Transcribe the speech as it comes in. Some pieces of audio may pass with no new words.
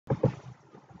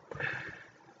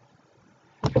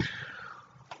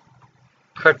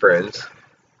Hi friends,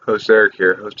 host Eric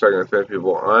here, host Talking with Fat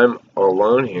People. I'm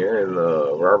alone here in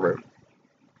the raw room,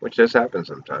 which does happen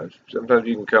sometimes. Sometimes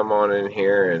you can come on in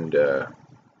here and if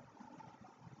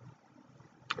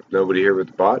nobody here with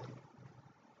the bot,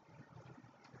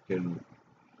 you can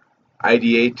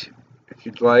ideate if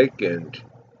you'd like and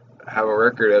have a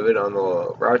record of it on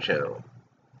the raw channel,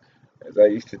 as I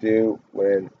used to do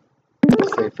when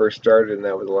this thing first started, and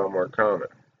that was a lot more common.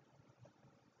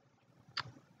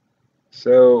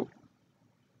 So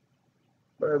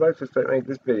what I'd like to make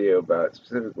this video about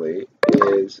specifically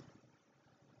is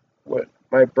what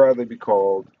might broadly be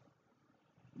called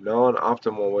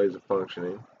non-optimal ways of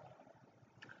functioning,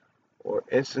 or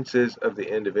instances of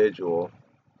the individual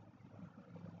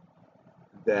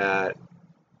that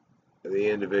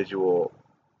the individual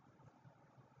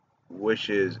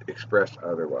wishes expressed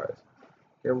otherwise.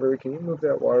 Kimberly, can you move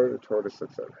that water? The tortoise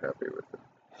looks unhappy with it.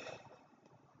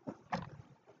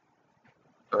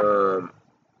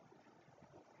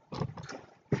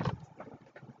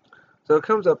 So it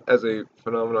comes up as a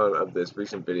phenomenon of this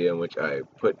recent video in which I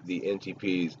put the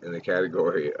NTPs in the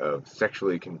category of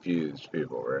sexually confused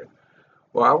people, right?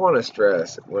 Well, I want to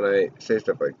stress when I say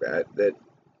stuff like that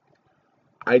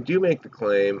I do make the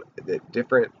claim that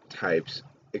different types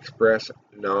express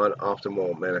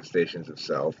non-optimal manifestations of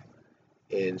self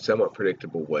in somewhat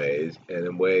predictable ways, and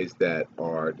in ways that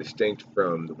are distinct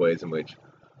from the ways in which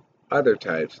other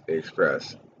types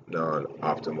express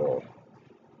non-optimal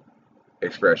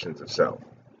expressions of self.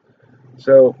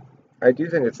 So I do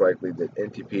think it's likely that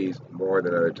NTPs, more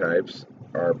than other types,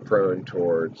 are prone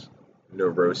towards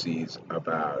neuroses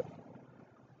about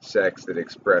sex that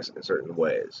express in certain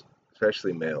ways,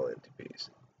 especially male NTPs.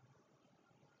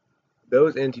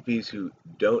 Those NTPs who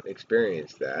don't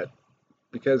experience that,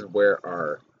 because of where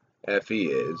our FE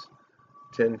is,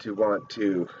 tend to want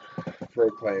to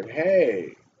proclaim,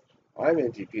 hey, I'm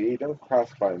NTP, don't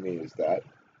classify me as that.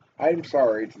 I'm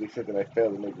sorry to the extent that I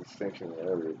failed to make a distinction in an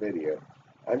earlier video.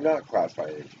 I'm not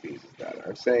classifying NTPs as that.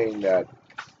 I'm saying that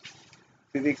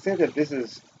to the extent that this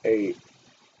is a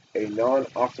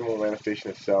non-optimal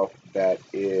manifestation of self that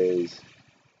NTPs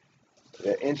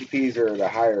are at a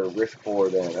higher risk for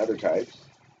than other types,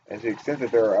 and to the extent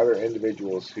that there are other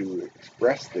individuals who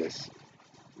express this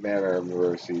manner of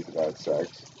neuroses about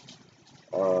sex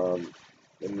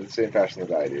in the same fashion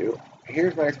that I do,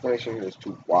 here's my explanation as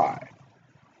to why.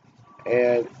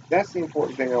 And that's the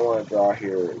important thing I want to draw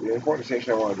here, the important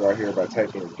distinction I want to draw here about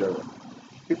typing in general.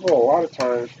 People a lot of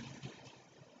times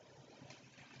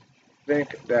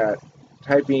think that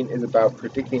typing is about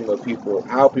predicting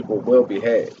how people will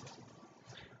behave.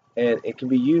 And it can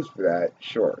be used for that,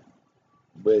 sure,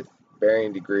 with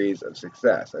varying degrees of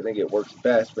success. I think it works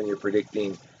best when you're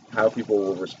predicting how people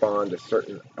will respond to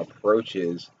certain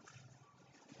approaches,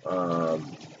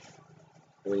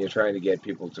 when you're trying to get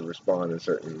people to respond in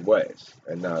certain ways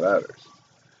and not others.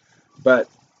 But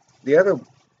the other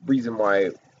reason why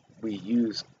we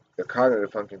use the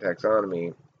cognitive function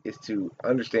taxonomy is to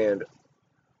understand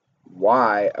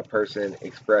why a person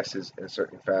expresses in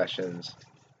certain fashions.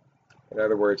 In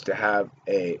other words, to have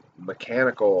a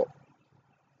mechanical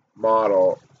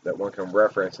model that one can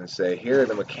reference and say, here are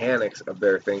the mechanics of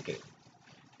their thinking.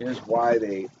 Here's why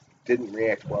they didn't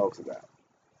react well to that.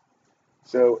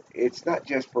 So it's not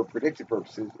just for predictive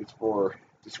purposes, it's for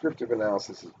descriptive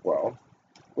analysis as well,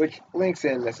 which links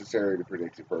in necessarily to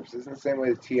predictive purposes in the same way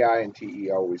that TI and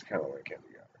TE always kind of link in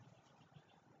together.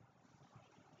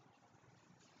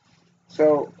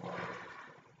 So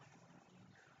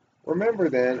remember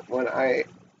then, when I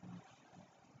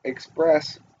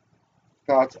express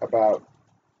thoughts about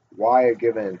why a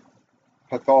given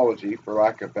pathology, for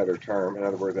lack of a better term, in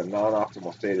other words, a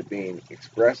non-optimal state of being,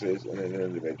 expresses in an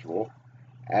individual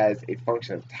as a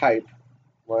function of type,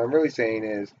 what I'm really saying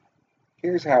is,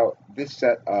 here's how this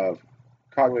set of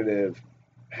cognitive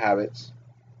habits,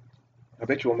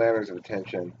 habitual manners of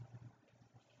attention,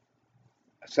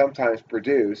 sometimes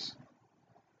produce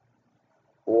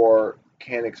or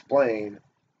can explain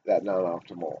that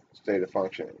non-optimal state of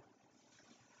functioning.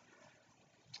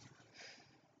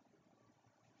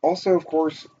 Also, of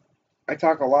course, I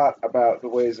talk a lot about the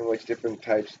ways in which different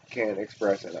types can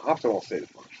express an optimal state of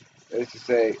function. That is to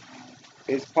say,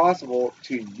 it's possible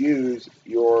to use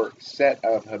your set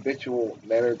of habitual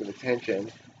manners of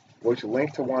attention, which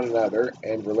link to one another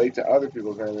and relate to other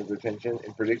people's manners of attention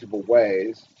in predictable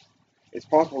ways. It's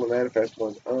possible to manifest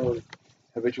one's own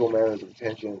habitual manners of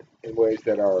attention in ways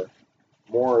that are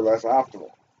more or less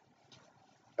optimal.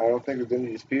 I don't think there's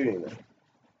any disputing that.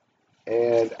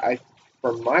 And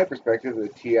from my perspective, the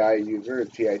TI user, the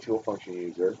TI tool function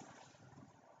user,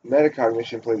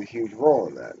 metacognition plays a huge role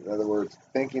in that. In other words,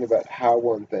 thinking about how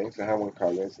one thinks and how one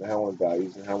cognites and how one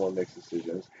values and how one makes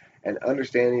decisions, and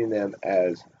understanding them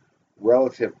as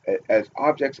relative as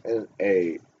objects in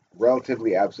a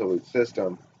relatively absolute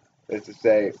system. Is to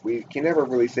say, we can never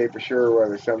really say for sure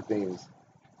whether something's,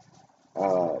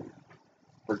 for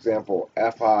example,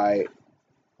 Fi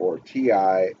or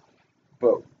Ti,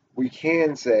 but we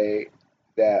can say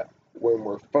that when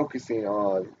we're focusing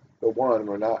on the one,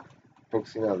 we're not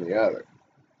focusing on the other.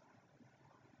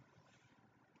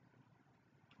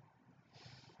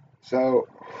 So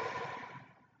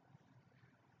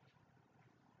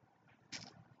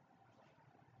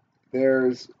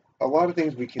there's a lot of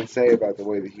things we can say about the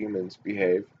way that humans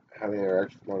behave, how they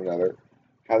interact with one another,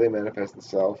 how they manifest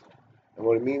themselves, and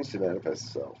what it means to manifest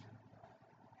itself.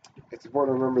 It's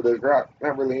important to remember there's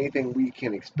not really anything we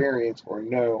can experience or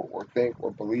know or think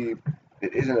or believe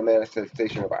that isn't a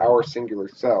manifestation of our singular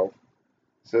self.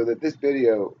 So that this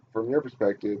video, from your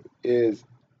perspective, is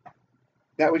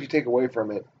that what you take away from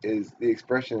it is the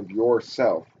expression of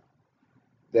yourself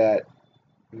that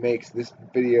makes this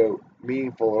video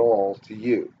meaningful at all to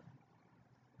you.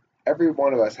 Every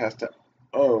one of us has to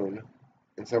own,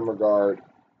 in some regard,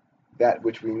 that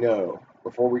which we know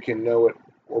before we can know it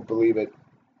or believe it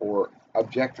or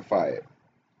objectify it.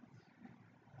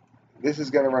 This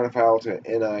is going to run afoul to an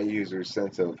NI user's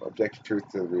sense of objective truth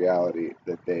to the reality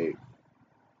that they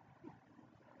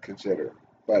consider.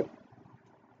 But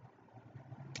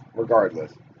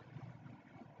regardless,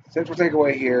 central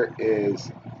takeaway here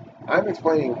is I'm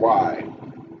explaining why,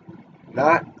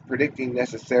 not predicting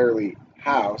necessarily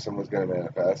how someone's going to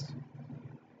manifest.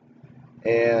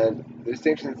 And the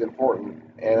distinction is important,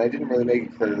 and I didn't really make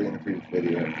it clearly in the previous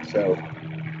video. So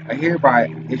I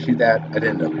hereby issue that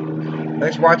addendum.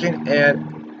 Thanks for watching,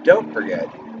 and don't forget,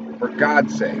 for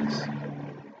God's sakes,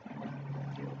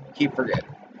 keep forgetting.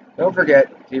 Don't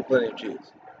forget to eat plenty of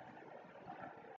cheese.